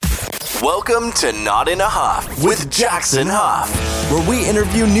Welcome to Not in a Huff with Jackson Huff, where we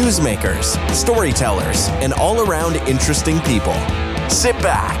interview newsmakers, storytellers, and all-around interesting people. Sit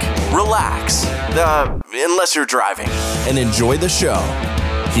back, relax, unless you're driving, and enjoy the show.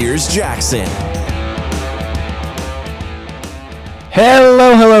 Here's Jackson.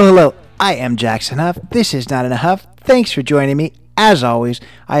 Hello. I am Jackson Huff. This is Not in a Huff. Thanks for joining me. As always,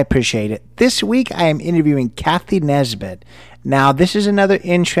 I appreciate it. This week, I am interviewing Kathy Nesbitt. Now, this is another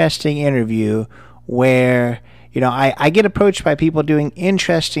interesting interview where, I get approached by people doing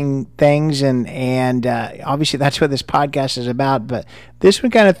interesting things, and obviously that's what this podcast is about. But this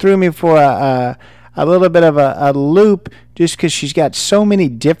one kind of threw me for a little bit of a loop, just because she's got so many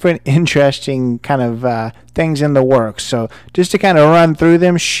different interesting kind of things in the works. So just to kind of run through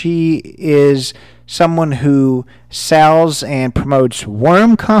them, she is someone who sells and promotes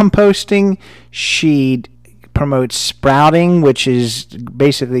worm composting. She promotes sprouting, which is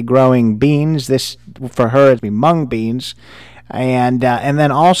basically growing beans. This, for her, is mung beans. And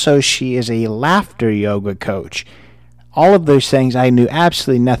then also she is a laughter yoga coach. All of those things I knew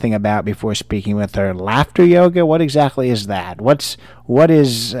absolutely nothing about before speaking with her. Laughter yoga, what exactly is that? What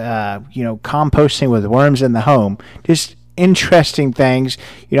is composting with worms in the home? Just interesting things.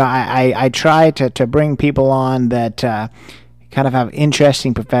 I try to bring people on that kind of have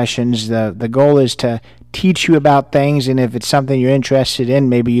interesting professions. The goal is to teach you about things, and if it's something you're interested in,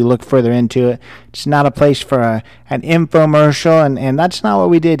 maybe you look further into it. It's not a place for an infomercial, and that's not what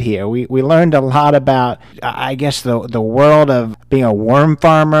we did here. We learned a lot about, I guess, the world of being a worm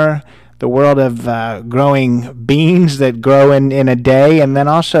farmer, the world of growing beans that grow in a day, and then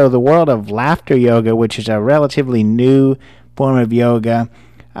also the world of laughter yoga, which is a relatively new form of yoga.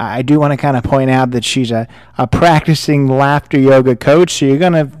 I do want to kind of point out that she's a practicing laughter yoga coach, so you're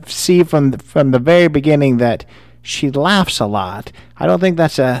going to see from the very beginning that she laughs a lot. I don't think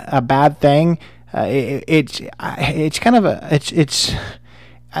that's a bad thing. It's kind of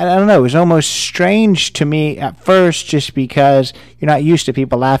I don't know, it was almost strange to me at first, just because you're not used to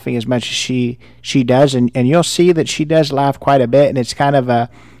people laughing as much as she does, and you'll see that she does laugh quite a bit, and it's kind of a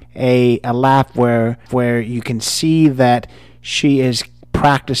laugh where you can see that she is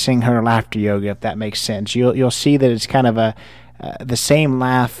practicing her laughter yoga, if that makes sense. You'll see that it's kind of the same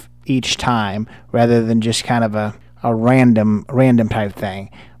laugh each time, rather than just kind of a random type thing.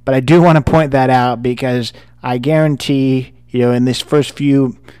 But I do want to point that out, because I guarantee, in this first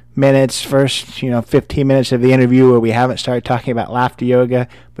 15 minutes of the interview where we haven't started talking about laughter yoga,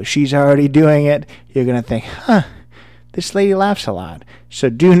 but she's already doing it, you're going to think, this lady laughs a lot.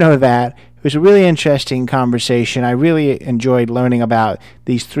 So do know that. It was a really interesting conversation. I really enjoyed learning about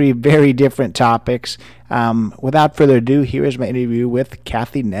these three very different topics. Without further ado, here is my interview with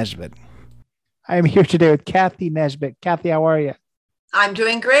Kathy Nesbitt. I am here today with Kathy Nesbitt. Kathy, how are you? I'm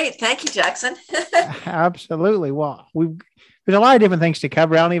doing great. Thank you, Jackson. Absolutely. Well, there's a lot of different things to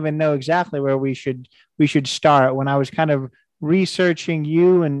cover. I don't even know exactly where we should start. When I was kind of researching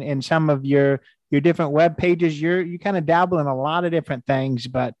you and some of your different web pages, you kind of dabble in a lot of different things.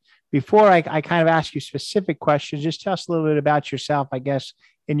 But before I kind of ask you specific questions, just tell us a little bit about yourself, I guess,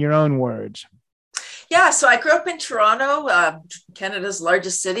 in your own words. Yeah, so I grew up in Toronto, Canada's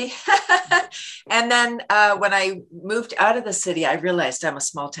largest city. And then when I moved out of the city, I realized I'm a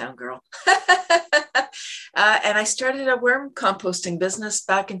small town girl. And I started a worm composting business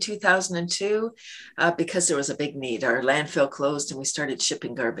back in 2002 because there was a big need. Our landfill closed and we started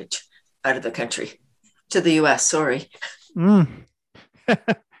shipping garbage out of the country to the US. Sorry.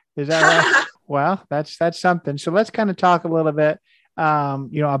 Is that right? Well, that's something. So let's kind of talk a little bit,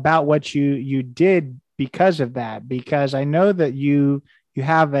 about what you did because of that, because I know that you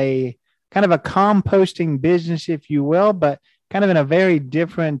have a kind of a composting business, if you will, but kind of in a very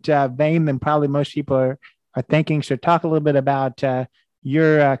different vein than probably most people are thinking. So talk a little bit about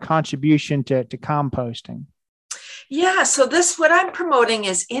your contribution to composting. Yeah, so what I'm promoting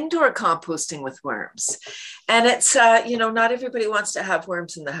is indoor composting with worms. And it's, not everybody wants to have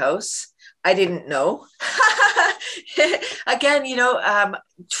worms in the house. I didn't know. Again,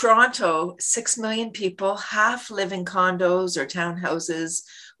 Toronto, 6 million people, half live in condos or townhouses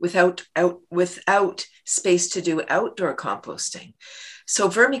without space to do outdoor composting. So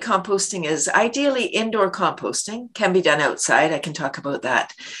vermicomposting is ideally indoor composting, can be done outside. I can talk about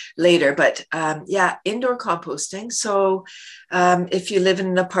that later, but indoor composting. So if you live in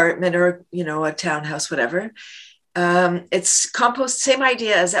an apartment or, a townhouse, whatever, it's same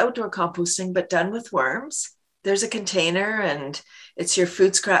idea as outdoor composting, but done with worms. There's a container and it's your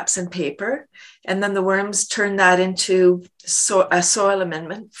food scraps and paper. And then the worms turn that into a soil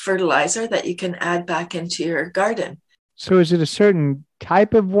amendment fertilizer that you can add back into your garden. So is it a certain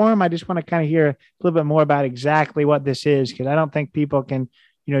type of worm? I just want to kind of hear a little bit more about exactly what this is, because I don't think people can,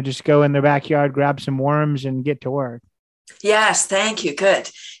 just go in their backyard, grab some worms and get to work. Yes, thank you. Good.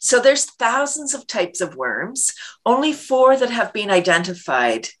 So there's thousands of types of worms, only 4 that have been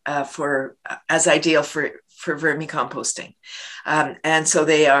identified as ideal for vermicomposting. And so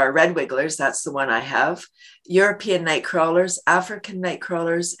they are red wigglers, that's the one I have, European night crawlers, African night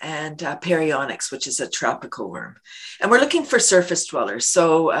crawlers, and Perionyx, which is a tropical worm. And we're looking for surface dwellers.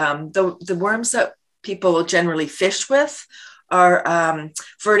 So the worms that people generally fish with are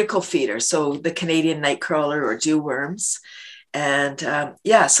vertical feeders. So the Canadian night crawler or dew worms. And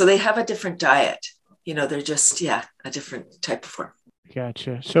so they have a different diet. They're just, a different type of worm.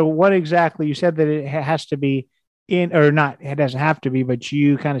 Gotcha. So what exactly, you said that it has to be it doesn't have to be, but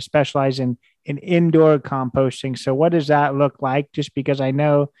you kind of specialize in indoor composting. So what does that look like? Just because I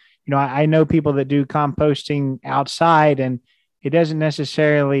know, I know people that do composting outside, and it doesn't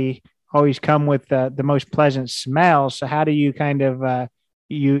necessarily always come with the most pleasant smell. So how do you kind of,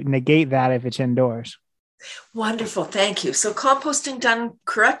 you negate that if it's indoors? Wonderful. Thank you. So composting done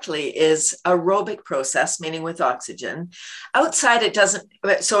correctly is aerobic process, meaning with oxygen. Outside, it doesn't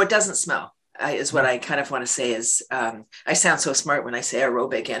smell. Is what I kind of want to say is, I sound so smart when I say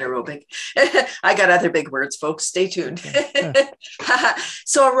aerobic, anaerobic. I got other big words, folks. Stay tuned.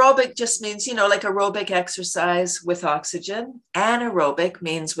 So aerobic just means, like aerobic exercise with oxygen. Anaerobic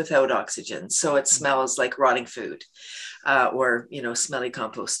means without oxygen. So it smells like rotting food. Or smelly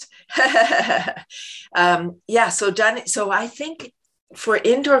compost. So I think for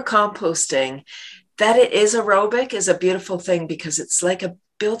indoor composting, that it is aerobic is a beautiful thing, because it's like a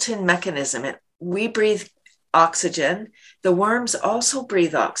built-in mechanism. We breathe oxygen. The worms also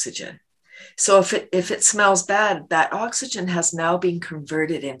breathe oxygen. So if it smells bad, that oxygen has now been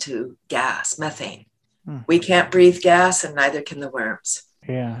converted into gas, methane. We can't breathe gas, and neither can the worms.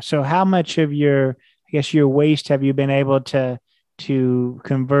 Yeah. So how much of your waste have you been able to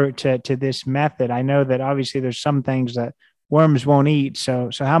convert to this method? I know that obviously there's some things that worms won't eat. So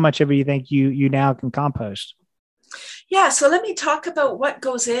how much of it you think you now can compost? Yeah, so let me talk about what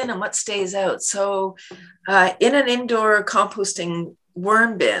goes in and what stays out. So in an indoor composting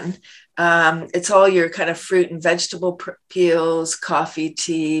worm bin, it's all your kind of fruit and vegetable peels, coffee,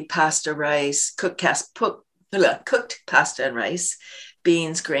 tea, pasta, rice, cooked pasta and rice,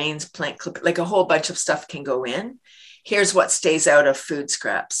 beans, grains, plant clip, like a whole bunch of stuff can go in. Here's what stays out of food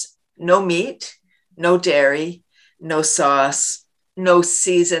scraps: no meat, no dairy, no sauce, no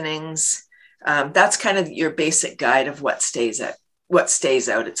seasonings. That's kind of your basic guide of what stays out.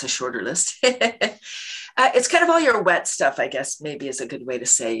 It's a shorter list. It's kind of all your wet stuff, I guess, maybe is a good way to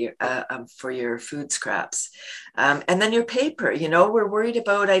say, for your food scraps. And then your paper, we're worried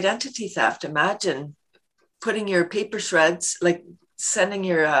about identity theft. Imagine putting your paper shreds, like sending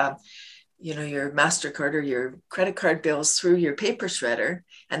your MasterCard or your credit card bills through your paper shredder,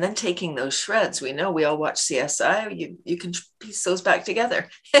 and then taking those shreds. We know we all watch CSI. You can piece those back together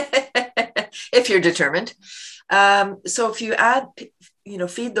if you're determined. So if you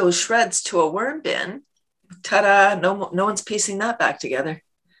feed those shreds to a worm bin, ta-da, no one's piecing that back together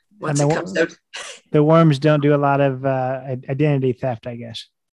once it comes out. The worms don't do a lot of identity theft, I guess.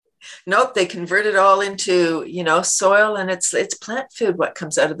 Nope, they convert it all into, soil, and it's plant food, what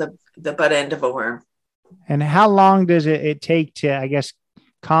comes out of the butt end of a worm. And how long does it take to, I guess,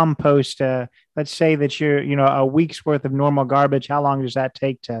 compost? Let's say that you're, a week's worth of normal garbage. How long does that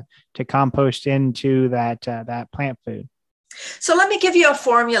take to compost into that plant food? So let me give you a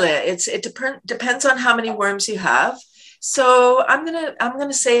formula. It depends on how many worms you have. So I'm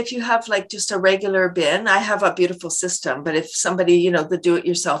gonna say, if you have like just a regular bin, I have a beautiful system. But if somebody, the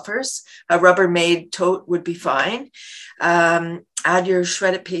do-it-yourselfers, a Rubbermaid tote would be fine. Add your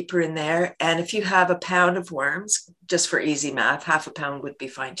shredded paper in there, and if you have a pound of worms, just for easy math, half a pound would be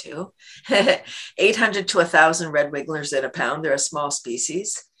fine too. 800 to 1,000 red wigglers in a pound. They're a small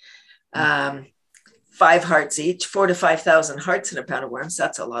species. 5 hearts each, 4,000 to 5,000 hearts in a pound of worms.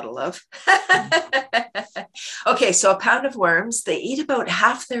 That's a lot of love. Okay, so a pound of worms, they eat about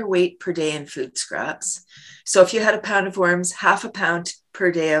half their weight per day in food scraps. So if you had a pound of worms, half a pound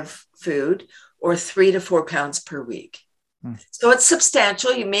per day of food, or 3 to 4 pounds per week. So it's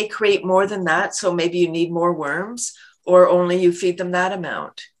substantial. You may create more than that. So maybe you need more worms, or only you feed them that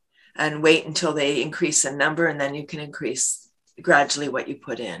amount and wait until they increase in number, and then you can increase gradually what you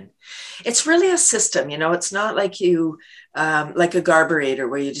put in. It's really a system, it's not like you, like a garburator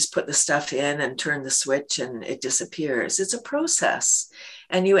where you just put the stuff in and turn the switch and it disappears. It's a process.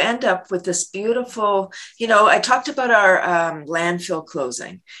 And you end up with this beautiful, I talked about our landfill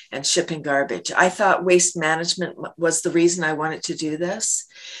closing and shipping garbage. I thought waste management was the reason I wanted to do this.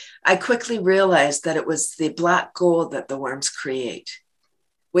 I quickly realized that it was the black gold that the worms create.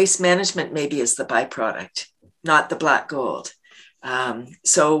 Waste management maybe is the byproduct, not the black gold.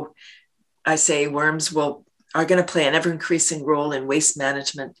 So I say worms are going to play an ever-increasing role in waste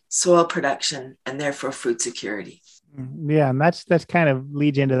management, soil production, and therefore food security. Yeah, and that's kind of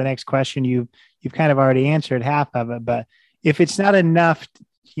leads into the next question. You've kind of already answered half of it, but if it's not enough,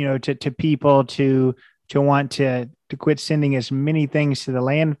 to people to want to quit sending as many things to the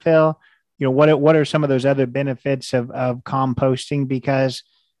landfill, what are some of those other benefits of composting? Because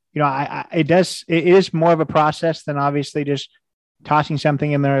it is more of a process than obviously just tossing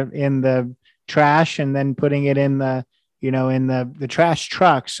something in the trash and then putting it in the the trash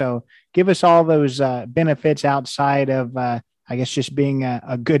truck. So give us all those benefits outside of, I guess, just being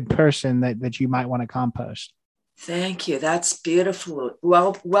a good person that you might want to compost. Thank you. That's beautiful.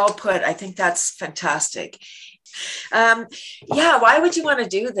 Well put. I think that's fantastic. Why would you want to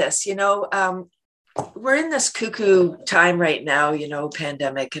do this? We're in this cuckoo time right now,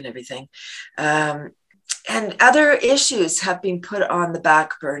 pandemic and everything. And other issues have been put on the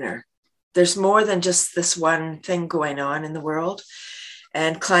back burner. There's more than just this one thing going on in the world.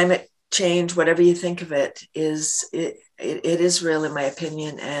 And climate change, whatever you think of it, it is real in my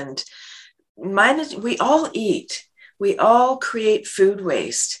opinion. And we all eat. We all create food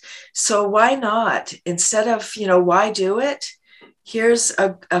waste. So why not? Instead of, why do it? Here's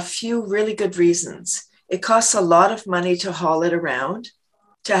a few really good reasons. It costs a lot of money to haul it around,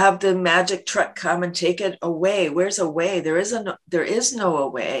 to have the magic truck come and take it away. Where's away? There is no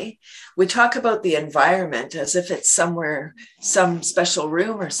away. We talk about the environment as if it's somewhere, some special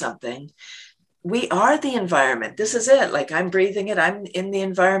room or something. We are the environment. This is it. Like I'm breathing it. I'm in the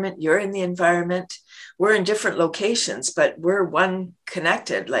environment. You're in the environment. We're in different locations, but we're one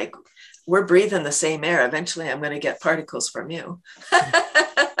connected. Like we're breathing the same air. Eventually I'm going to get particles from you.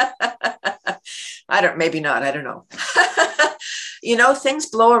 Maybe not. I don't know. Things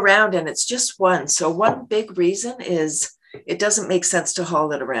blow around and it's just one. So one big reason is it doesn't make sense to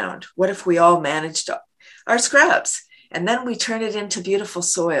haul it around. What if we all managed our scraps and then we turn it into beautiful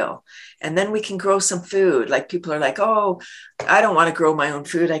soil and then we can grow some food? Like people are like, oh, I don't want to grow my own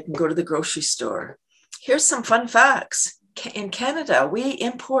food. I can go to the grocery store. Here's some fun facts. In Canada, we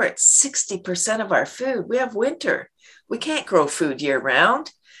import 60% of our food. We have winter. We can't grow food year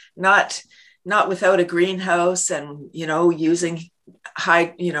round, not without a greenhouse and, using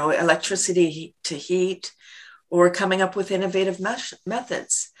high, electricity to heat or coming up with innovative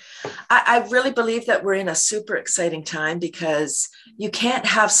methods. I really believe that we're in a super exciting time because you can't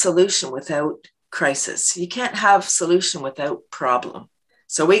have solution without crisis. You can't have solution without problem.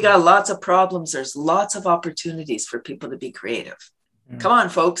 So we got lots of problems. There's lots of opportunities for people to be creative. Come on,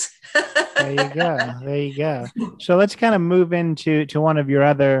 folks. There you go. So let's kind of move into one of your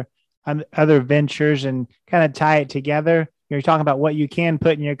other ventures and kind of tie it together. You're talking about what you can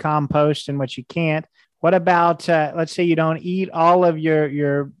put in your compost and what you can't. What about, let's say you don't eat all of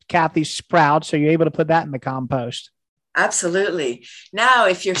your Kathy sprouts, so you're able to put that in the compost? Absolutely. Now,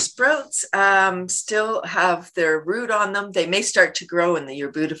 if your sprouts still have their root on them, they may start to grow in your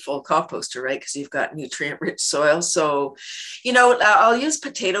beautiful composter, right? Because you've got nutrient-rich soil. So, I'll use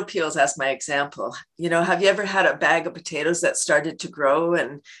potato peels as my example. Have you ever had a bag of potatoes that started to grow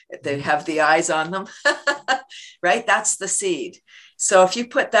and they have the eyes on them? Right? That's the seed. So if you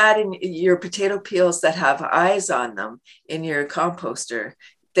put that in your potato peels that have eyes on them in your composter,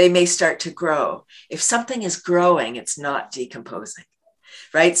 they may start to grow. If something is growing, it's not decomposing,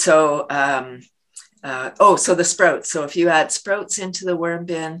 right? So, so the sprouts. So if you add sprouts into the worm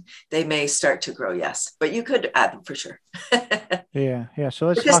bin, they may start to grow. Yes, but you could add them for sure. Yeah. So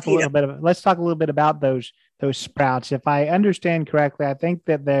let's talk a little bit about those sprouts. If I understand correctly, I think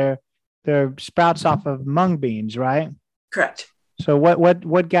that they're sprouts off of mung beans, right? Correct. So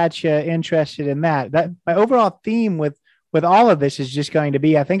what got you interested in that? That my overall theme with all of this is just going to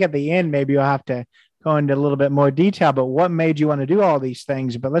be, I think at the end, maybe you'll have to go into a little bit more detail, but what made you want to do all these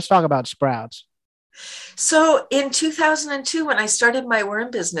things? But let's talk about sprouts. So in 2002, when I started my worm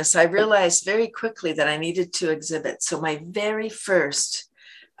business, I realized very quickly that I needed to exhibit. So my very first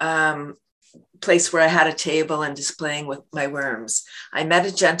place where I had a table and displaying with my worms, I met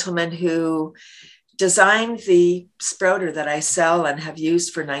a gentleman who designed the sprouter that I sell and have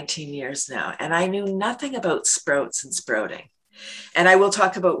used for 19 years now. And I knew nothing about sprouts and sprouting. And I will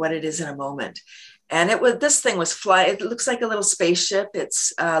talk about what it is in a moment. And this thing was it looks like a little spaceship.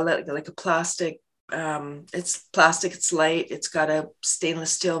 It's like a plastic. It's plastic. It's light. It's got a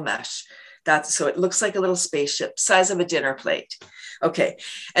stainless steel mesh. So it looks like a little spaceship, size of a dinner plate. Okay.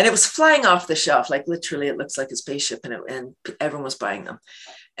 And it was flying off the shelf. Like literally it looks like a spaceship, and everyone was buying them.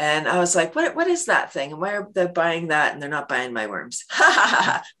 And I was like, what is that thing? And why are they buying that? And they're not buying my worms.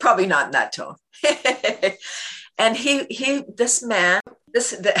 Probably not in that tone. And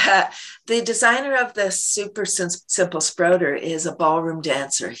the designer of the super simple sprouter is a ballroom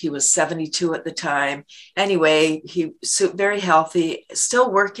dancer. He was 72 at the time. Anyway, very healthy,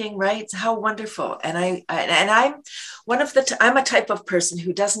 still working, right? How wonderful. And I'm a type of person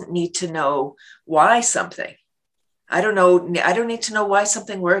who doesn't need to know why something. I don't need to know why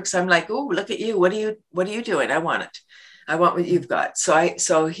something works. I'm like, oh, look at you. What are you doing? I want it. I want what you've got.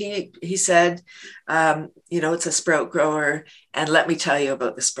 So he said, it's a sprout grower, and let me tell you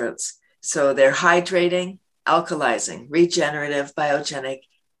about the sprouts. So they're hydrating, alkalizing, regenerative, biogenic,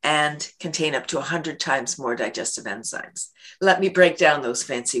 and contain up to 100 times more digestive enzymes. Let me break down those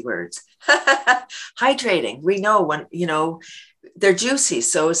fancy words. Hydrating. We know when, they're juicy.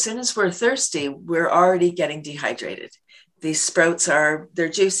 So as soon as we're thirsty, we're already getting dehydrated. These sprouts they're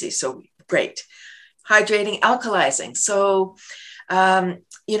juicy. So great. Hydrating, alkalizing. So,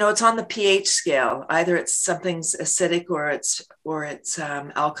 it's on the pH scale. Either it's something's acidic or it's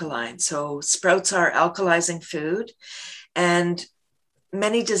alkaline. So sprouts are alkalizing food, and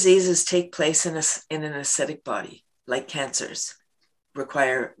many diseases take place in an acidic body, like cancers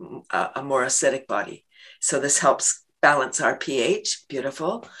require a more acidic body. So this helps balance our pH.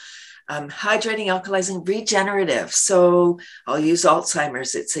 Beautiful. Hydrating, alkalizing, regenerative. So I'll use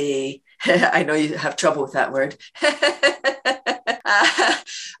Alzheimer's. I know you have trouble with that word.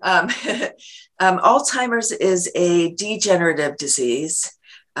 Alzheimer's is a degenerative disease.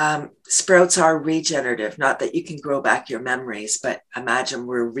 Sprouts are regenerative, not that you can grow back your memories, but imagine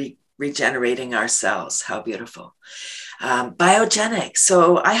we're regenerating our cells. How beautiful. Biogenic.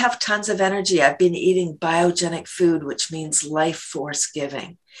 So I have tons of energy. I've been eating biogenic food, which means life force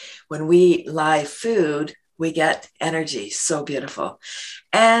giving. When we eat live food, we get energy. So beautiful.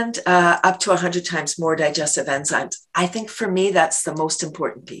 And up to 100 times more digestive enzymes. I think for me, that's the most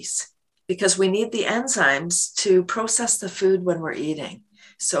important piece, because we need the enzymes to process the food when we're eating.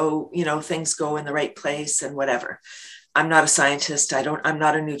 So, things go in the right place and whatever. I'm not a scientist. I'm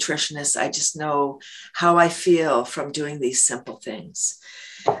not a nutritionist. I just know how I feel from doing these simple things.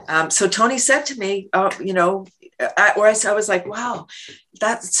 So Tony said to me, I was like, wow,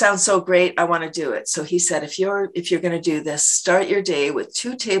 that sounds so great. I want to do it. So he said, if you're going to do this, start your day with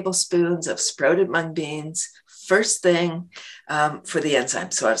 2 tablespoons of sprouted mung beans, first thing for the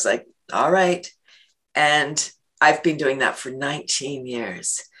enzyme. So I was like, all right. And I've been doing that for 19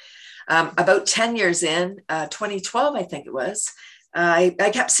 years. About 10 years in, 2012, I think it was, I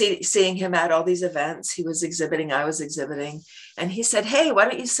kept seeing him at all these events. He was exhibiting, I was exhibiting. And he said, hey, why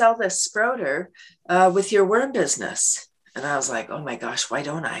don't you sell this sprouter with your worm business? And I was like, oh my gosh, why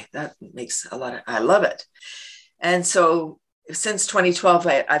don't I? That makes I love it. And so since 2012,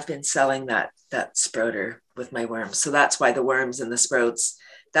 I've been selling that sprouter with my worms. So that's why the worms and the sprouts,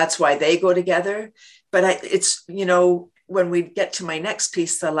 that's why they go together. But it's, when we get to my next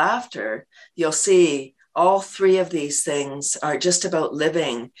piece, the laughter, you'll see all 3 of these things are just about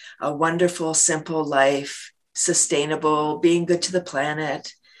living a wonderful, simple life, sustainable, being good to the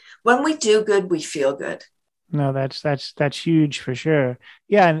planet. When we do good, we feel good. No, that's huge for sure.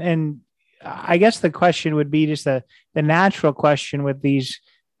 Yeah. And I guess the question would be just the natural question with these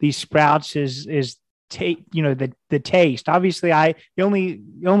sprouts is the taste. Obviously the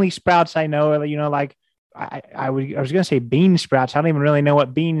only sprouts I know are, like, I was going to say bean sprouts. I don't even really know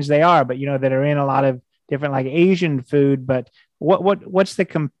what beans they are, but that are in a lot of different like Asian food. But what's the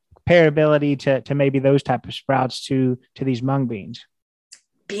comparability to maybe those type of sprouts to these mung beans?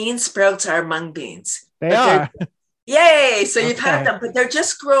 Bean sprouts are mung beans. They are. Yay! So you've had them, but they're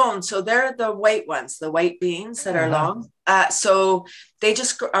just grown. So they're the white ones, the white beans that are long. So they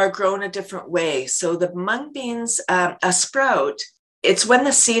just are grown a different way. So the mung beans, a sprout, it's when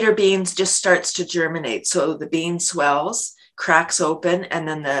the cedar beans just starts to germinate. So the bean swells, cracks open, and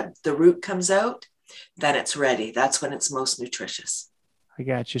then the root comes out. Then it's ready. That's when it's most nutritious. I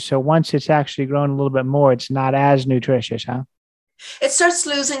got you. So once it's actually grown a little bit more, it's not as nutritious, huh? It starts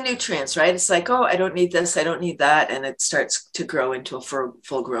losing nutrients, right? It's like, oh, I don't need this, I don't need that. And it starts to grow into a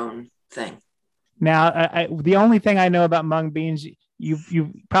full grown thing. Now, the only thing I know about mung beans,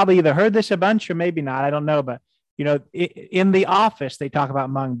 you've probably either heard this a bunch or maybe not. I don't know. But, in The Office, they talk about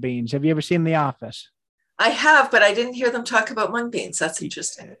mung beans. Have you ever seen The Office? I have, but I didn't hear them talk about mung beans. That's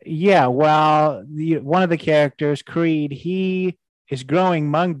interesting. Yeah, well, one of the characters, Creed, he is growing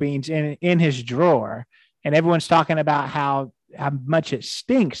mung beans in his drawer, and everyone's talking about how much it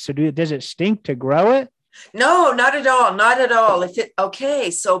stinks. So does it stink to grow it? No, not at all. Not at all. Okay,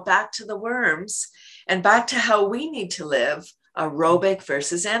 so back to the worms and back to how we need to live, aerobic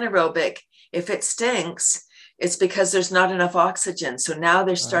versus anaerobic. If it stinks, it's because there's not enough oxygen. So now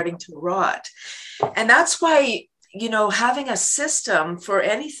they're starting to rot. And that's why, having a system for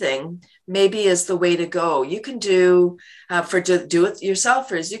anything maybe is the way to go. You can do, for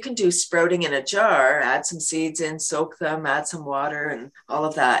do-it-yourselfers, you can do sprouting in a jar, add some seeds in, soak them, add some water and all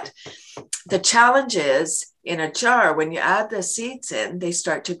of that. The challenge is in a jar, when you add the seeds in, they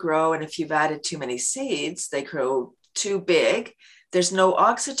start to grow. And if you've added too many seeds, they grow too big. There's no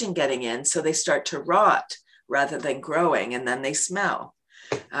oxygen getting in, so they start to rot rather than growing, and then they smell.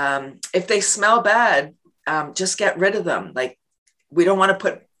 If they smell bad, just get rid of them. Like, we don't want to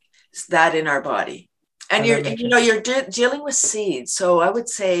put that in our body. And you're dealing with seeds. So I would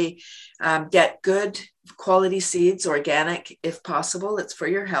say get good quality seeds, organic if possible. It's for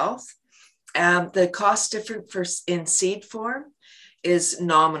your health. The cost difference in seed form is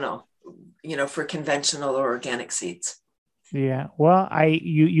nominal, for conventional or organic seeds. Yeah. Well,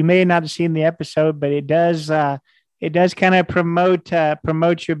 you may not have seen the episode, but it does kind of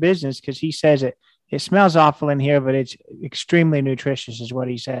promote your business, because he says it smells awful in here, but it's extremely nutritious is what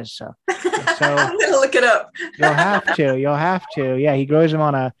he says. So I'm going to look it up. You'll have to. Yeah. He grows them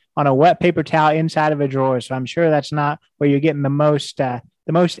on a wet paper towel inside of a drawer. So I'm sure that's not where you're getting the most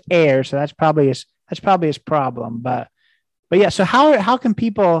air. So that's probably his problem. But yeah. So how can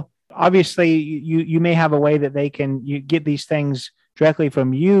people, obviously you may have a way that you get these things directly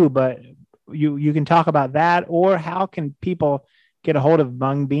from you, but you can talk about that, or how can people get a hold of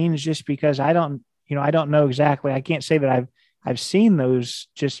mung beans? Just because I don't know exactly. I can't say that I've seen those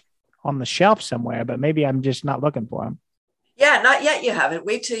just on the shelf somewhere, but maybe I'm just not looking for them. Yeah, not yet. You haven't.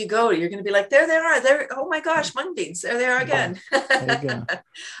 Wait till you go. You're going to be like, there they are. There. Oh my gosh, mung beans. There they are again. There you go.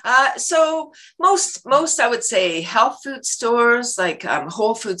 So most I would say health food stores, like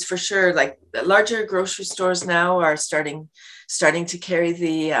Whole Foods for sure. Like larger grocery stores now are starting to carry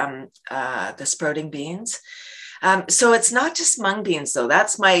the sprouting beans. So it's not just mung beans, though.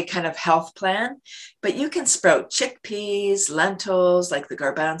 That's my kind of health plan. But you can sprout chickpeas, lentils, like the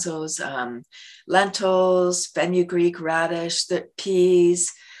garbanzos, lentils, fenugreek, radish, the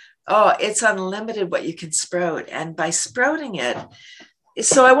peas. Oh, it's unlimited what you can sprout. And by sprouting it,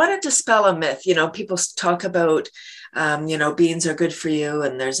 so I want to dispel a myth. People talk about, beans are good for you.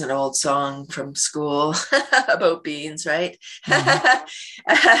 And there's an old song from school about beans, right?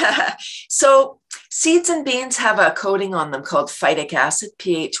 Mm-hmm. So seeds and beans have a coating on them called phytic acid,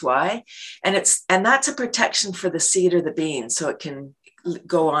 PHY, and that's a protection for the seed or the bean, so it can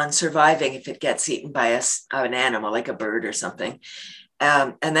go on surviving if it gets eaten by an animal like a bird or something.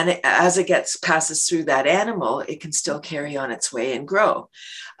 And then as it passes through that animal, it can still carry on its way and grow.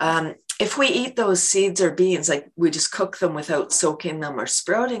 If we eat those seeds or beans, like we just cook them without soaking them or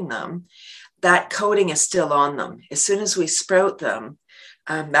sprouting them, that coating is still on them. As soon as we sprout them,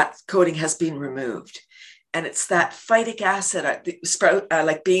 that coating has been removed. And it's that phytic acid,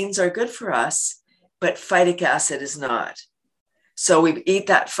 like beans are good for us, but phytic acid is not. So we eat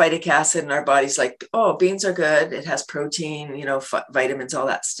that phytic acid and our body's like, oh, beans are good. It has protein, vitamins, all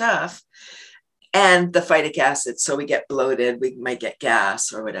that stuff. And the phytic acid. So we get bloated. We might get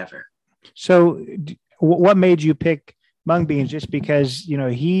gas or whatever. So what made you pick mung beans? Just because,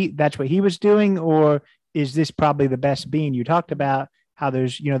 that's what he was doing? Or is this probably the best bean? You talked about how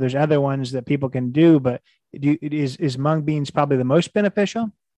there's other ones that people can do, but is mung beans probably the most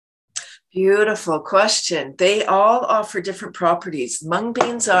beneficial? Beautiful question. They all offer different properties. Mung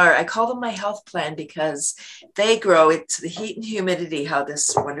beans I call them my health plan because they grow. It's the heat and humidity, how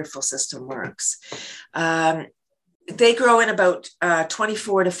this wonderful system works. They grow in about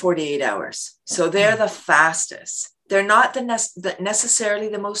 24 to 48 hours. So they're the fastest. They're not necessarily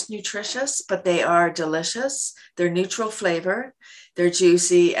the most nutritious, but they are delicious. They're neutral flavor. They're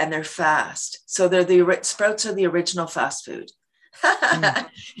juicy and they're fast. So sprouts are the original fast food. And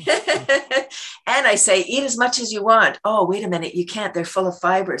I say, eat as much as you want. Oh, wait a minute. You can't. They're full of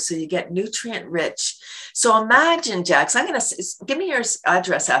fiber. So you get nutrient rich. So imagine, Jax, I'm going to give me your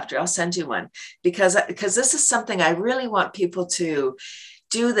address after. I'll send you one because this is something I really want people to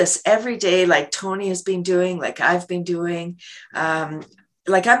do this every day, like Tony has been doing, like I've been doing.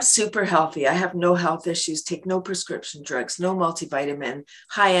 like I'm super healthy. I have no health issues, take no prescription drugs, no multivitamin,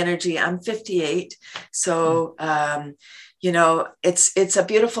 high energy. I'm 58. So, it's a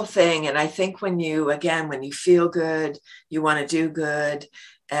beautiful thing. And I think when you feel good, you want to do good,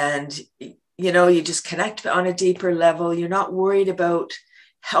 and, you just connect on a deeper level. You're not worried about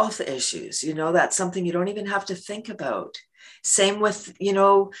health issues. That's something you don't even have to think about. Same with,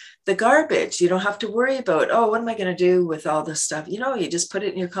 the garbage. You don't have to worry about, oh, what am I going to do with all this stuff? You just put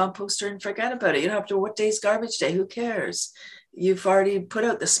it in your composter and forget about it. You don't have to, what day's garbage day? Who cares? You've already put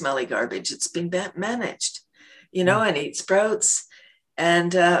out the smelly garbage. It's been managed, and eat sprouts.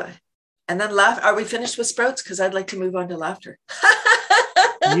 And then laugh. Are we finished with sprouts? Because I'd like to move on to laughter.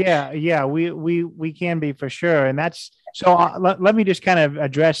 Yeah, we can be, for sure. And that's, so let me just kind of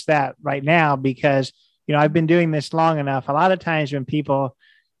address that right now, because I've been doing this long enough. A lot of times when people,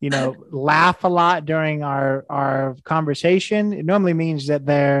 laugh a lot during our conversation, it normally means that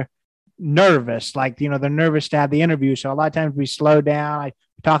they're nervous, like, they're nervous to have the interview. So a lot of times we slow down. I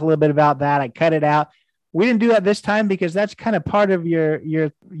talk a little bit about that. I cut it out. We didn't do that this time because that's kind of part of your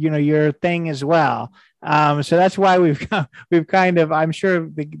thing as well. So that's why we've kind of, I'm sure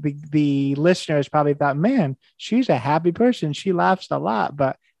the listeners probably thought, man, she's a happy person. She laughs a lot,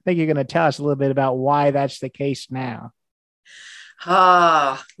 but I think you're going to tell us a little bit about why that's the case now.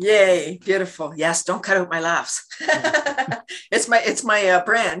 Yay. Beautiful. Yes. Don't cut out my laughs. It's my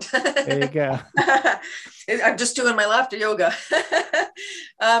brand. There you go. I'm just doing my laughter yoga.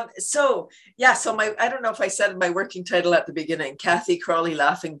 So I don't know if I said my working title at the beginning, Kathy Crawley,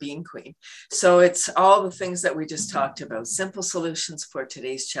 Laughing Bean Queen. So it's all the things that we just talked about: simple solutions for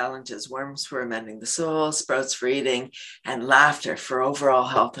today's challenges, worms for amending the soul, sprouts for eating, and laughter for overall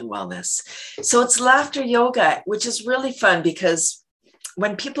health and wellness. So it's laughter yoga, which is really fun, because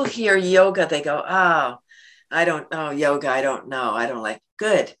when people hear yoga, they go, oh, I don't know yoga. I don't know. I don't like.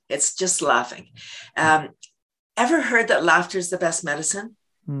 Good. It's just laughing. Ever heard that laughter is the best medicine?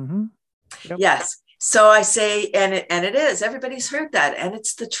 Mm-hmm. Yep. Yes. So I say, and it is, everybody's heard that. And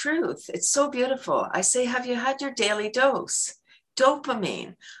it's the truth. It's so beautiful. I say, have you had your daily dose?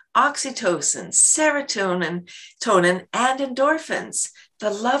 Dopamine, oxytocin, serotonin, and endorphins, the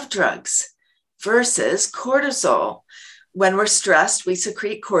love drugs, versus cortisol. When we're stressed, we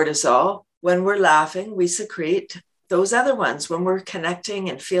secrete cortisol. When we're laughing, we secrete those other ones. When we're connecting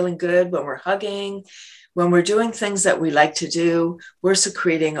and feeling good, when we're hugging, when we're doing things that we like to do, we're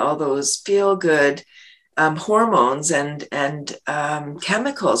secreting all those feel good hormones and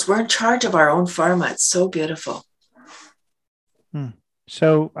chemicals. We're in charge of our own pharma. It's so beautiful.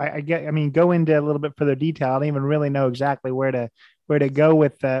 So go into a little bit further detail. I don't even really know exactly where to go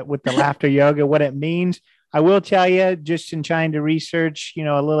with the laughter yoga, what it means. I will tell you, just in trying to research,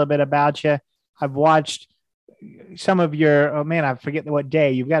 a little bit about you, I've watched some of your, I forget what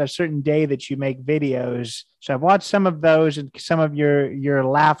day. You've got a certain day that you make videos. So I've watched some of those and some of your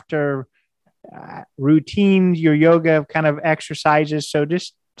laughter routines, your yoga kind of exercises. So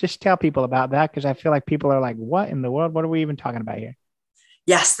just tell people about that, because I feel like people are like, what in the world? What are we even talking about here?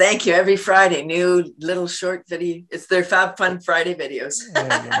 Yes, thank you. Every Friday, new little short video. It's their Fab Fun Friday videos.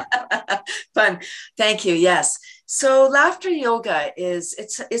 Fun. Thank you. Yes. So laughter yoga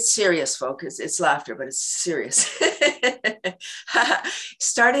it's serious, folks. It's laughter, but it's serious.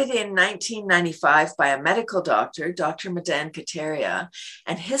 Started in 1995 by a medical doctor, Dr. Madan Kataria,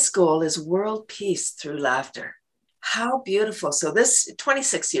 and his goal is world peace through laughter. How beautiful. So this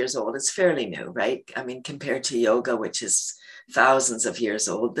 26 years old, it's fairly new, right? I mean, compared to yoga, which is thousands of years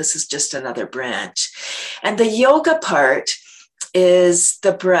old, this is just another branch. And the yoga part is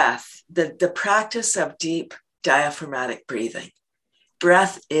the breath, the practice of deep diaphragmatic breathing.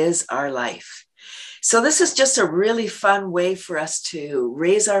 Breath is our life. So this is just a really fun way for us to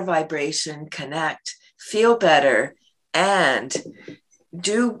raise our vibration, connect, feel better, and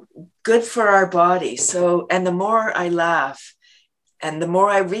do good for our body. So, and the more I laugh and the more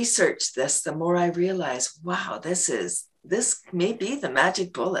I research this, the more I realize, wow, this may be the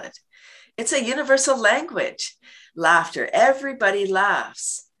magic bullet. It's a universal language, laughter. Everybody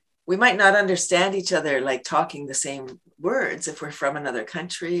laughs. We might not understand each other, like talking the same words if we're from another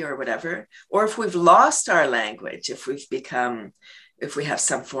country or whatever, or if we've lost our language, if we have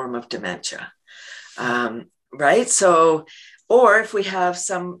some form of dementia, right? So, or if we have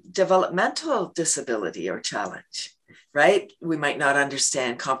some developmental disability or challenge, right? We might not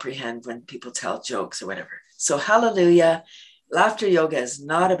comprehend when people tell jokes or whatever. So hallelujah, laughter yoga is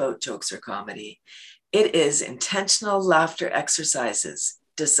not about jokes or comedy. It is intentional laughter exercises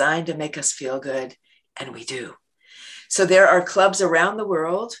designed to make us feel good, and we do. So there are clubs around the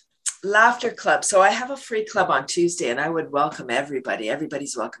world. Laughter Club. So I have a free club on Tuesday, and I would welcome everybody.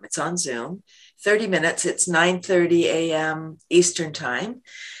 Everybody's welcome. It's on Zoom, 30 minutes. It's 9:30 a.m. Eastern time.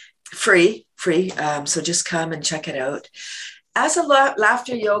 Free. So just come and check it out. As a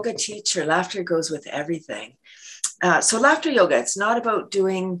laughter yoga teacher, laughter goes with everything. So laughter yoga, it's not about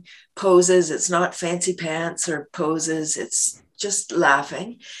doing poses. It's not fancy pants or poses. It's just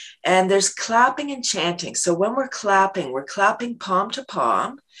laughing. And there's clapping and chanting. So when we're clapping palm to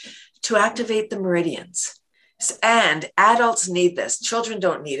palm to activate the meridians. And adults need this. Children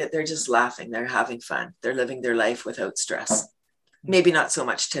don't need it. They're just laughing. They're having fun. They're living their life without stress. Maybe not so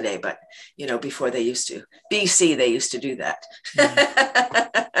much today, but before they used to. BC, they used to do that.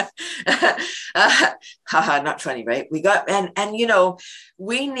 Not funny, right?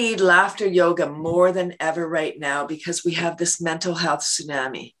 We need laughter yoga more than ever right now because we have this mental health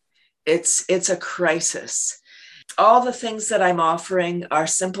tsunami. It's a crisis. All the things that I'm offering are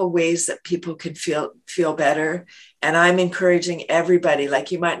simple ways that people can feel better. And I'm encouraging everybody,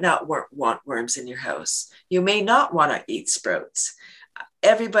 like you might not want worms in your house. You may not want to eat sprouts.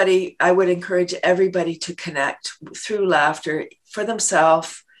 I would encourage everybody to connect through laughter for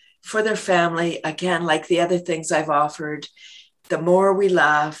themselves, for their family. Again, like the other things I've offered, the more we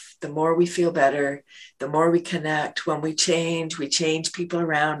laugh, the more we feel better, the more we connect. When we change people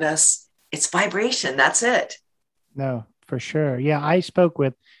around us. It's vibration. That's it. No, for sure. Yeah, I spoke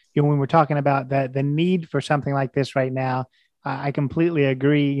with when we're talking about the need for something like this right now. I completely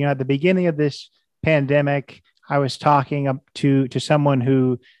agree. At the beginning of this pandemic, I was talking to someone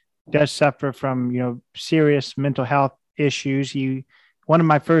who does suffer from serious mental health issues. One of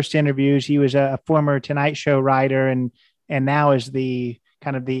my first interviews, he was a former Tonight Show writer and now is the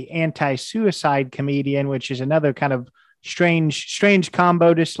kind of the anti-suicide comedian, which is another kind of strange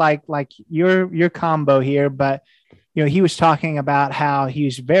combo, just like your combo here. But he was talking about how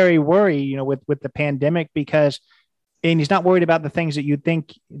he's very worried, with the pandemic and he's not worried about the things that you'd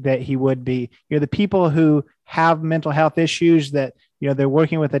think that he would be. The people who have mental health issues that, they're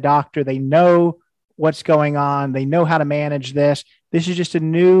working with a doctor, they know what's going on. They know how to manage this. This is just a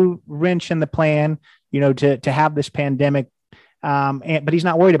new wrench in the plan, to have this pandemic. But he's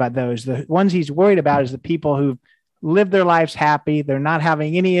not worried about those. The ones he's worried about is the people who've lived their lives happy. They're not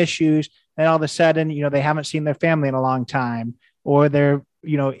having any issues. And all of a sudden, they haven't seen their family in a long time, or they're,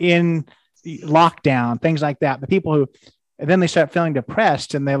 in lockdown, things like that. The people who, and then they start feeling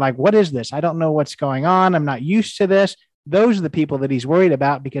depressed and they're like, what is this? I don't know what's going on. I'm not used to this. Those are the people that he's worried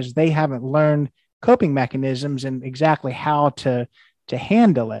about because they haven't learned coping mechanisms and exactly how to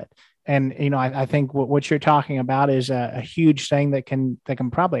handle it. And, I think what you're talking about is a huge thing that can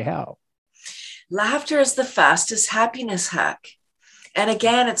probably help. Laughter is the fastest happiness hack. And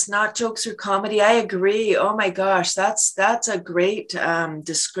again, it's not jokes or comedy. I agree. Oh my gosh, that's a great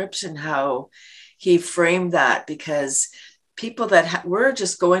description how he framed that, because people that were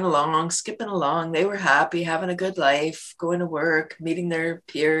just going along, skipping along, they were happy, having a good life, going to work, meeting their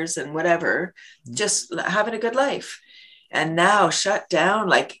peers and whatever, just having a good life. And now shut down,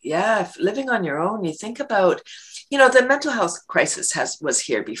 living on your own. You think about, the mental health crisis was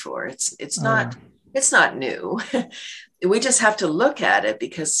here before. It's not new. We just have to look at it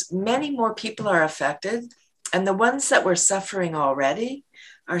because many more people are affected, and the ones that were suffering already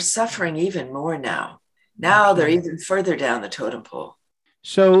are suffering even more now. Now they're even further down the totem pole.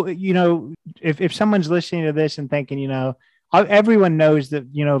 So, if someone's listening to this and thinking, everyone knows that,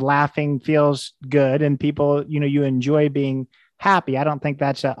 laughing feels good and people, you enjoy being happy. I don't think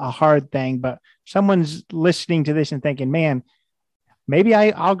that's a hard thing, but someone's listening to this and thinking, man, maybe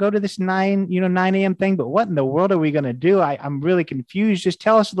I'll go to this 9 a.m. thing, but what in the world are we going to do? I'm really confused. Just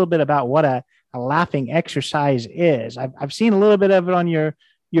tell us a little bit about what a laughing exercise is. I've seen a little bit of it on your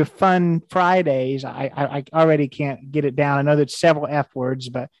Fun Fridays. I already can't get it down. I know there's several F words,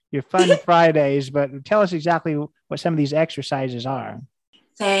 but your Fun Fridays, but tell us exactly what some of these exercises are.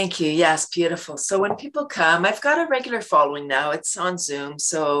 Thank you. Yes, beautiful. So when people come, I've got a regular following now. It's on Zoom.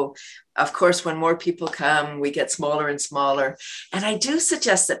 So of course, when more people come, we get smaller and smaller. And I do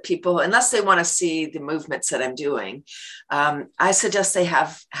suggest that people, unless they want to see the movements that I'm doing, I suggest they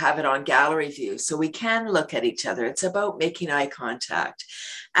have it on gallery view so we can look at each other. It's about making eye contact.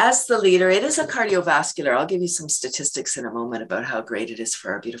 As the leader, it is a cardiovascular. I'll give you some statistics in a moment about how great it is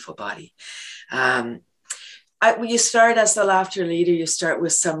for our beautiful body. When you start as the laughter leader, you start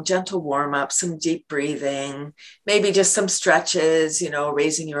with some gentle warm up, some deep breathing, maybe just some stretches,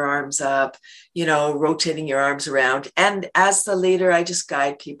 raising your arms up, rotating your arms around. And as the leader, I just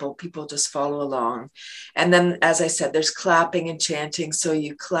guide people. People just follow along. And then, as I said, there's clapping and chanting. So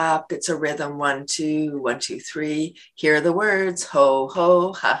you clap, it's a rhythm, 1, 2, 1, 2, 3. Hear the words, ho,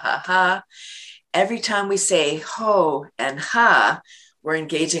 ho, ha, ha, ha. Every time we say ho and ha, we're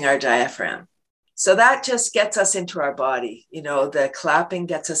engaging our diaphragm. So that just gets us into our body. The clapping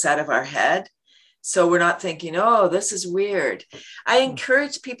gets us out of our head. So we're not thinking, oh, this is weird. I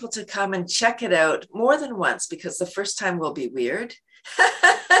encourage people to come and check it out more than once, because the first time will be weird.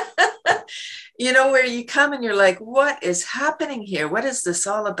 Where you come and you're like, what is happening here? What is this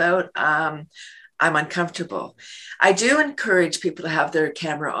all about? I'm uncomfortable. I do encourage people to have their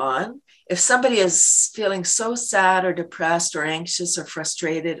camera on. If somebody is feeling so sad or depressed or anxious or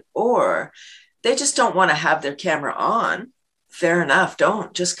frustrated, or they just don't want to have their camera on, fair enough.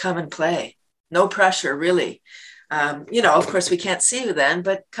 Don't, just come and play. No pressure, really. Of course, we can't see you then,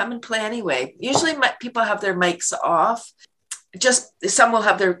 but come and play anyway. Usually people have their mics off. Just some will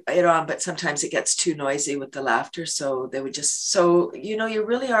have it on, but sometimes it gets too noisy with the laughter. So they would you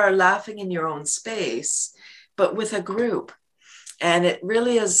really are laughing in your own space, but with a group. And it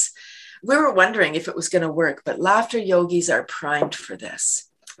really is, we were wondering if it was going to work, but laughter yogis are primed for this.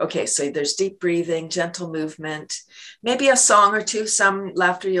 Okay, so there's deep breathing, gentle movement, maybe a song or two. Some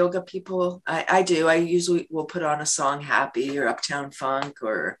laughter yoga people, I do. I usually will put on a song, Happy or Uptown Funk,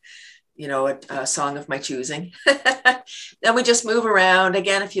 or, a song of my choosing. Then we just move around.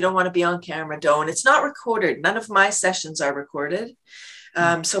 Again, if you don't want to be on camera, don't. It's not recorded. None of my sessions are recorded.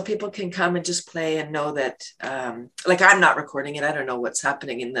 So people can come and just play and know that, I'm not recording it. I don't know what's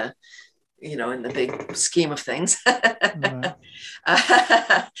happening in the big scheme of things. Right.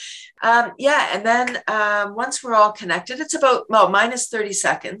 And then once we're all connected, it's about, mine is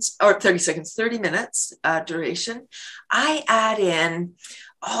 30 minutes duration. I add in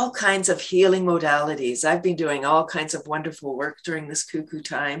all kinds of healing modalities. I've been doing all kinds of wonderful work during this cuckoo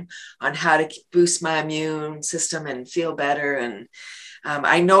time on how to boost my immune system and feel better. And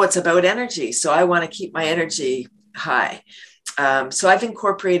I know it's about energy, so I want to keep my energy high. So I've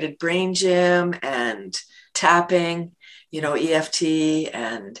incorporated brain gym and tapping, EFT,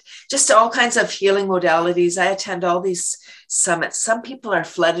 and just all kinds of healing modalities. I attend all these summits. Some people are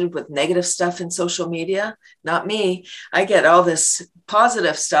flooded with negative stuff in social media. Not me. I get all this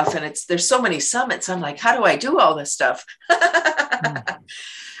positive stuff, and there's so many summits. I'm like, how do I do all this stuff?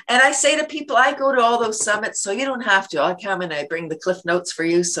 And I say to people, I go to all those summits, so you don't have to. I'll come and I bring the Cliff Notes for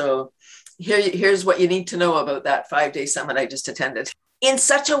you. So here's what you need to know about that 5-day summit I just attended, in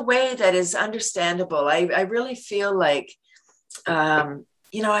such a way that is understandable. I really feel like,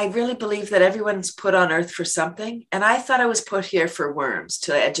 I really believe that everyone's put on earth for something. And I thought I was put here for worms,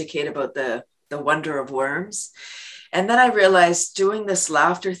 to educate about the wonder of worms. And then I realized, doing this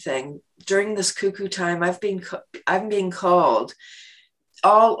laughter thing during this cuckoo time, I'm being called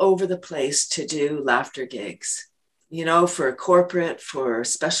all over the place to do laughter gigs, for corporate, for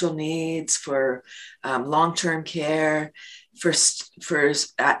special needs, for long-term care, for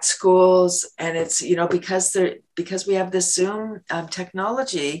at schools. And it's, because we have this Zoom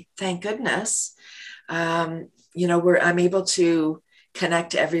technology, thank goodness, I'm able to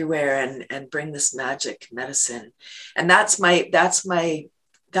connect everywhere and bring this magic medicine. And that's my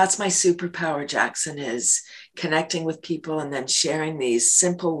superpower, Jackson, is connecting with people and then sharing these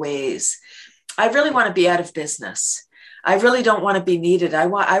simple ways. I really want to be out of business. I really don't want to be needed. I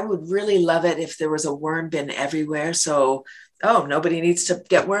would really love it if there was a worm bin everywhere. So, nobody needs to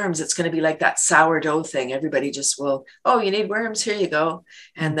get worms. It's going to be like that sourdough thing. Everybody just will, you need worms, here you go.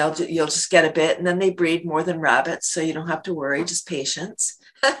 And you'll just get a bit, and then they breed more than rabbits. So you don't have to worry, just patience.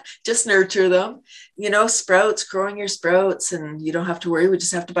 Just nurture them, sprouts, growing your sprouts, and you don't have to worry. We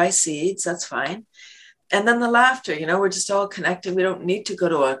just have to buy seeds. That's fine. And then the laughter, we're just all connected. We don't need to go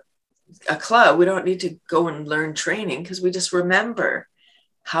to a club. We don't need to go and learn training, because we just remember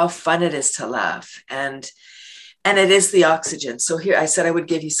how fun it is to laugh. And it is the oxygen. So here, I said I would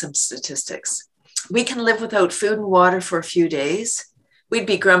give you some statistics. We can live without food and water for a few days. We'd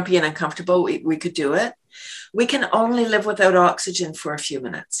be grumpy and uncomfortable. We could do it. We can only live without oxygen for a few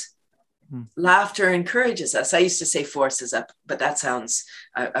minutes. Laughter encourages us. I used to say forces up, but that sounds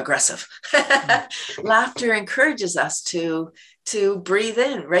aggressive. Laughter encourages us to breathe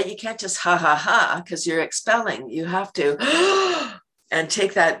in, right? You can't just ha, ha, ha, because you're expelling. You have to and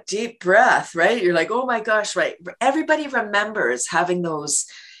take that deep breath, right? You're like, oh my gosh, right? Everybody remembers having those.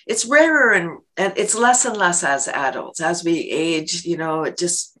 It's rarer and it's less and less as adults. As we age,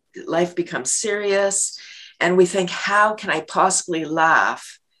 life becomes serious. And we think, how can I possibly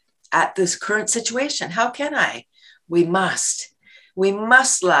laugh at this current situation? How can I? We must. We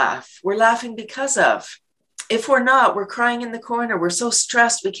must laugh. We're laughing because of. If we're not, we're crying in the corner. We're so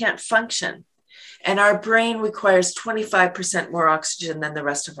stressed we can't function. And our brain requires 25% more oxygen than the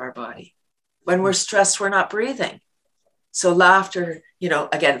rest of our body. When we're stressed, we're not breathing. So laughter,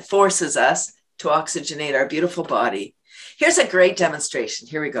 again, forces us to oxygenate our beautiful body. Here's a great demonstration.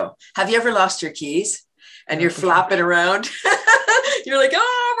 Here we go. Have you ever lost your keys and you're flapping around? You're like,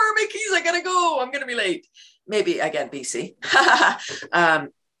 oh, where are my keys? I gotta go. I'm gonna be late. Maybe again, BC.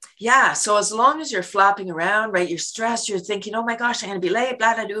 Yeah. So as long as you're flapping around, right, you're stressed, you're thinking, oh my gosh, I'm gonna be late,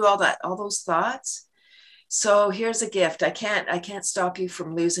 blah, blah, do all those thoughts. So here's a gift. I can't stop you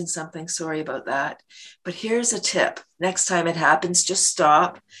from losing something. Sorry about that. But here's a tip. Next time it happens, just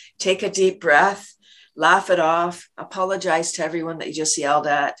stop, take a deep breath, laugh it off, apologize to everyone that you just yelled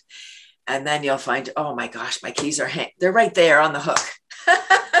at. And then you'll find, oh my gosh, my keys they're right there on the hook.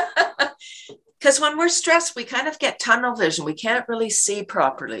 Because when we're stressed, we kind of get tunnel vision. We can't really see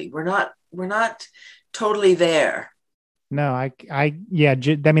properly. We're not totally there. No, yeah,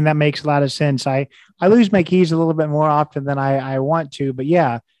 I mean, that makes a lot of sense. I lose my keys a little bit more often than I want to, but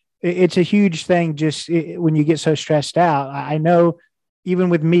yeah, it's a huge thing. Just when you get so stressed out, I know even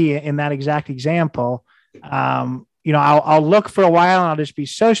with me in that exact example, I'll look for a while and I'll just be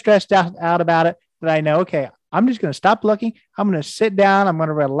so stressed out about it that I know, okay, I'm just going to stop looking. I'm going to sit down. I'm going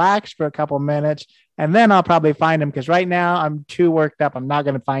to relax for a couple of minutes and then I'll probably find them because right now I'm too worked up. I'm not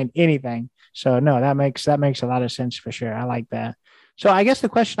going to find anything. So no, that makes a lot of sense for sure. I like that. So I guess the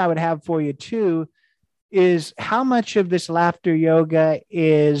question I would have for you too is how much of this laughter yoga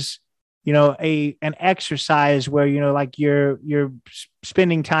is, an exercise where, like you're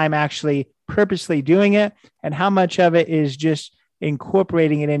spending time actually purposely doing it, and how much of it is just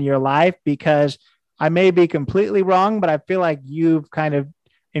incorporating it in your life? Because I may be completely wrong, but I feel like you've kind of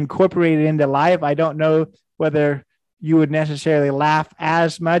incorporated it into life. I don't know whether you would necessarily laugh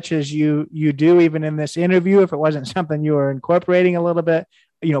as much as you do even in this interview if it wasn't something you were incorporating a little bit,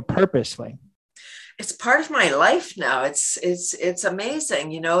 purposely. It's part of my life now. It's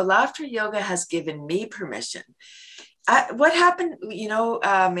amazing. Laughter yoga has given me permission. What happened,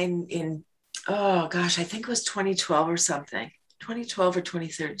 in oh gosh, I think it was 2012 or something. 2012 or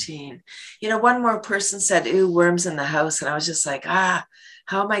 2013. One more person said, ooh, worms in the house. And I was just like, how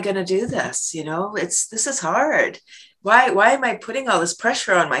am I going to do this? This is hard. Why am I putting all this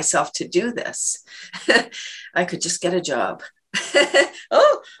pressure on myself to do this? I could just get a job.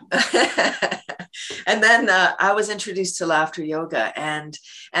 Oh, and then I was introduced to laughter yoga and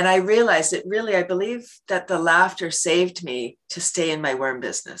I realized I believe that the laughter saved me to stay in my worm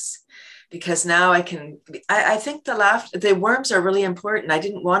business. Because now I think the worms are really important. I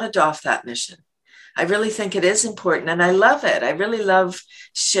didn't want to doff that mission. I really think it is important and I love it. I really love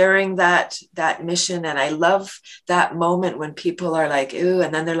sharing that mission. And I love that moment when people are like, ooh,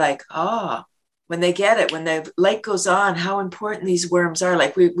 and then they're like, oh, when they get it, when the light goes on, how important these worms are.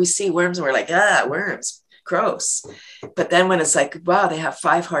 Like we see worms and we're like, worms, gross. But then when it's like, wow, they have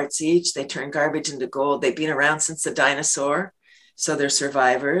 5 hearts each, they turn garbage into gold. They've been around since the dinosaur. So they're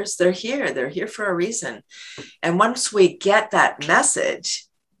survivors. They're here for a reason. And once we get that message,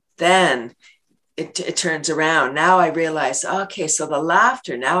 then it turns around. Now I realize, okay, so the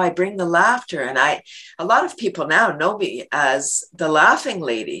laughter, now I bring the laughter. And a lot of people now know me as the laughing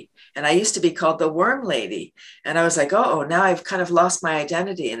lady. And I used to be called the worm lady. And I was like, oh, now I've kind of lost my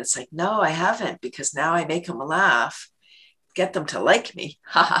identity. And it's like, no, I haven't, because now I make them laugh, get them to like me.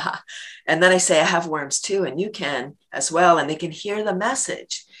 And then I say, I have worms too, and you can as well. And they can hear the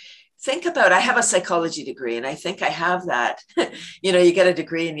message. Think about, I have a psychology degree, and I think I have that. You get a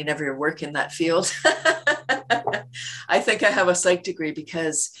degree and you never work in that field. I think I have a psych degree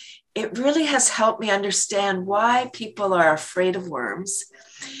because it really has helped me understand why people are afraid of worms.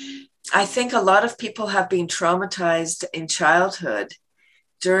 I think a lot of people have been traumatized in childhood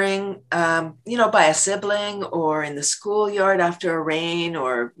during, by a sibling or in the schoolyard after a rain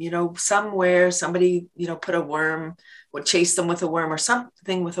or, somewhere somebody, put a worm, would chase them with a worm or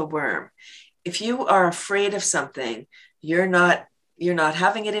something with a worm. If you are afraid of something, you're not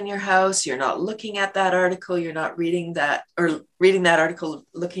having it in your house. You're not looking at that article. You're not reading that article,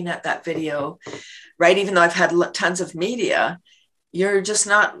 looking at that video, right? Even though I've had tons of media, you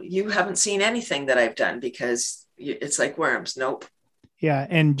haven't seen anything that I've done because it's like worms. Nope. Yeah.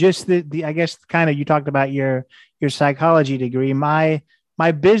 And just the I guess kind of, you talked about your psychology degree. My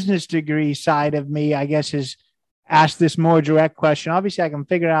business degree side of me, I guess, is ask this more direct question. Obviously I can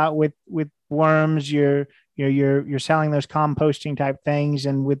figure out with worms, you're you're selling those composting type things,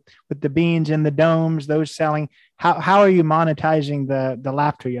 and with the beans in the domes, those selling. How are you monetizing the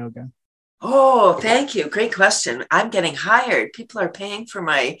laughter yoga? Oh, thank you. Great question. I'm getting hired. People are paying for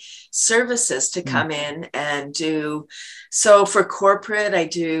my services to come in and do. So for corporate,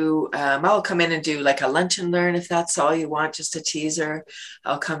 I'll come in and do like a lunch and learn if that's all you want, just a teaser.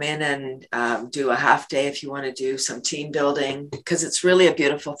 I'll come in and do a half day if you want to do some team building, because it's really a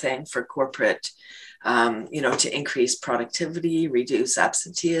beautiful thing for corporate. To increase productivity, reduce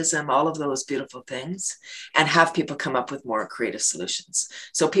absenteeism, all of those beautiful things, and have people come up with more creative solutions.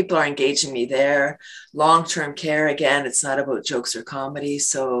 So people are engaging me there. Long-term care, again, it's not about jokes or comedy.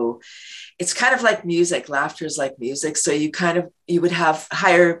 So it's kind of like music. Laughter is like music. So you would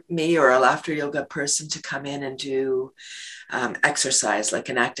hire me or a laughter yoga person to come in and do exercise, like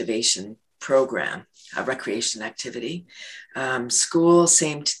an activation program, a recreation activity. School,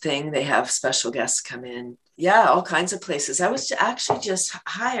 same thing. They have special guests come in. Yeah, all kinds of places. I was actually just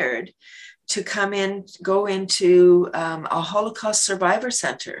hired to go into a Holocaust Survivor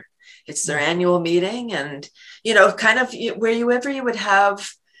Center. It's their annual meeting, and, kind of wherever you would have,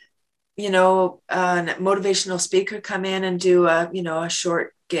 a motivational speaker come in and do a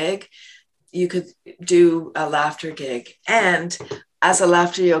short gig, you could do a laughter gig. And as a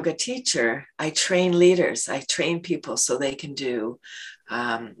laughter yoga teacher, I train leaders. I train people so they can do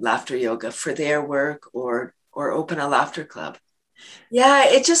laughter yoga for their work or open a laughter club. Yeah,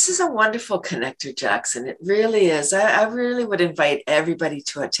 it just is a wonderful connector, Jackson. It really is. I really would invite everybody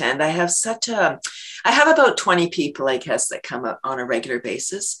to attend. I have about 20 people, I guess, that come up on a regular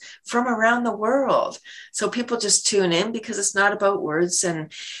basis from around the world. So people just tune in because it's not about words.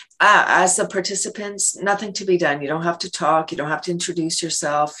 And as the participants, nothing to be done. You don't have to talk. You don't have to introduce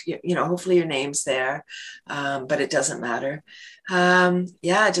yourself. Hopefully your name's there, but it doesn't matter.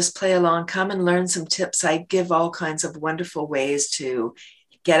 Just play along, come and learn some tips. I give all kinds of wonderful ways to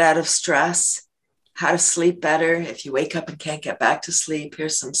get out of stress, how to sleep better. If you wake up and can't get back to sleep,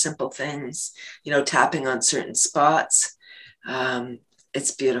 here's some simple things, tapping on certain spots.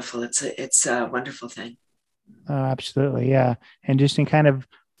 It's beautiful. It's a wonderful thing. Oh, absolutely. Yeah. And just in kind of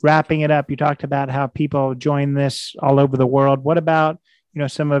wrapping it up, you talked about how people join this all over the world. What about,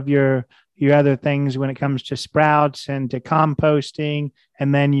 some of your other things when it comes to sprouts and to composting,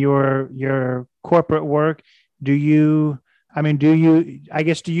 and then your corporate work? Do you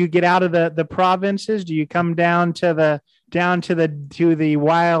get out of the provinces? Do you come down to the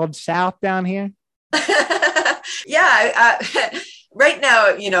wild South down here? Yeah. Right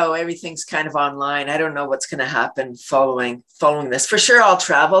now, everything's kind of online. I don't know what's going to happen following this. For sure, I'll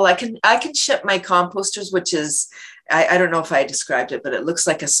travel. I can ship my composters, which is, I don't know if I described it, but it looks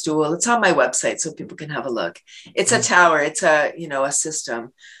like a stool. It's on my website so people can have a look. It's a tower. It's a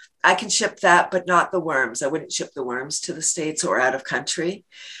system. I can ship that, but not the worms. I wouldn't ship the worms to the States or out of country.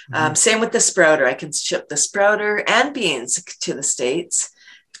 Same with the sprouter. I can ship the sprouter and beans to the States.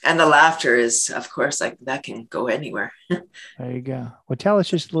 And the laughter is, of course, that can go anywhere. There you go. Well, tell us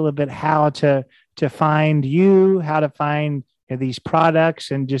just a little bit how to find you, how to find these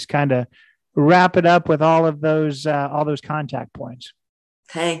products, and just kind of wrap it up with all those contact points.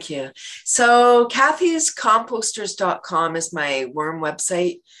 Thank you. So kathyscomposters.com is my worm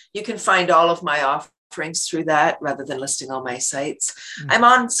website. You can find all of my offerings through that rather than listing all my sites. I'm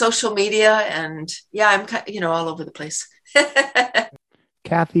on social media, and I'm all over the place.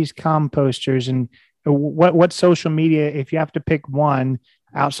 Kathy's Composters. And what social media, if you have to pick one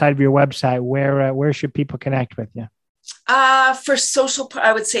outside of your website, where should people connect with you? For social,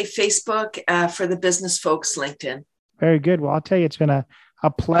 I would say Facebook. For the business folks, LinkedIn. Very good. Well, I'll tell you, it's been a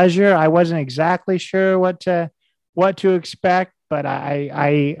pleasure. I wasn't exactly sure what to expect, but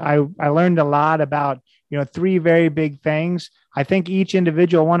I learned a lot about three very big things. I think each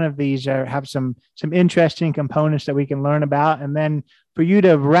individual one of these have some interesting components that we can learn about, and then for you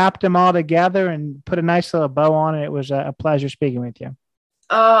to wrap them all together and put a nice little bow on it, it was a pleasure speaking with you.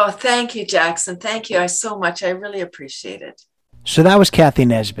 Oh, thank you, Jackson. Thank you so much. I really appreciate it. So that was Kathy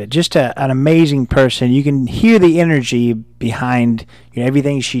Nesbitt, just an amazing person. You can hear the energy behind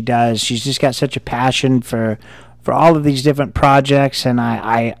everything she does. She's just got such a passion for all of these different projects, and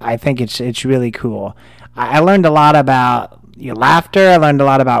I think it's really cool. I learned a lot about laughter. I learned a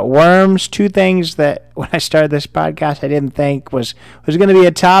lot about worms. Two things that when I started this podcast I didn't think was going to be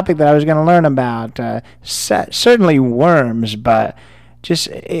a topic that I was going to learn about. Certainly worms, but just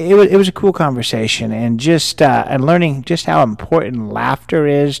it was a cool conversation, and just and learning just how important laughter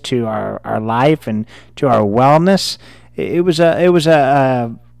is to our life and to our wellness. It was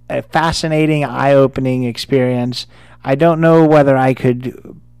a fascinating, eye-opening experience. I don't know whether I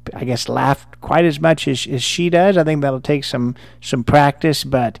could I guess, laugh quite as much as she does. I think that'll take some practice,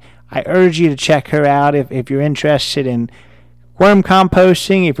 but I urge you to check her out if you're interested in worm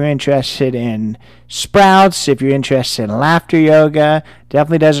composting, if you're interested in sprouts, if you're interested in laughter yoga.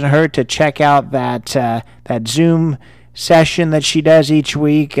 Definitely doesn't hurt to check out that Zoom session that she does each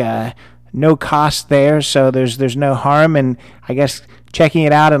week. No cost there, so there's no harm, and I guess checking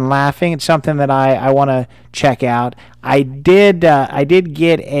it out and laughing, it's something that I want to check out. I did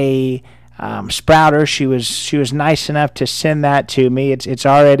get a sprouter. She was nice enough to send that to me. It's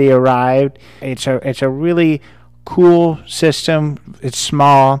already arrived. It's a really cool system. It's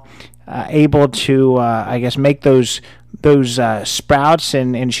small, able to I guess make those sprouts,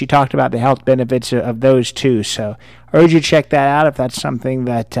 and she talked about the health benefits of those too. So I urge you to check that out if that's something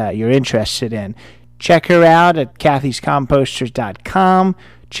that you're interested in. Check her out at kathyscomposters.com.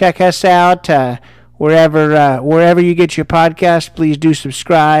 Check us out wherever you get your podcast. Please do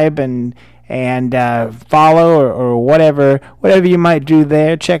subscribe and follow or whatever you might do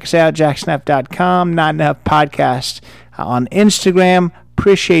there. Check us out, jacksonhuff.com, Not Enough Podcast on Instagram.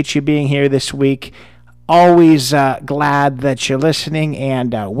 Appreciate you being here this week. Always glad that you're listening,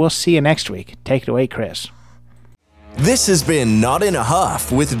 and we'll see you next week. Take it away, Chris. This has been Not in a Huff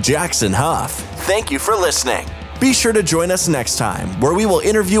with Jackson Huff. Thank you for listening. Be sure to join us next time, where we will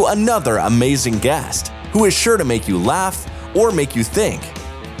interview another amazing guest who is sure to make you laugh or make you think.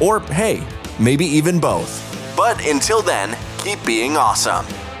 Or, hey, maybe even both. But until then, keep being awesome.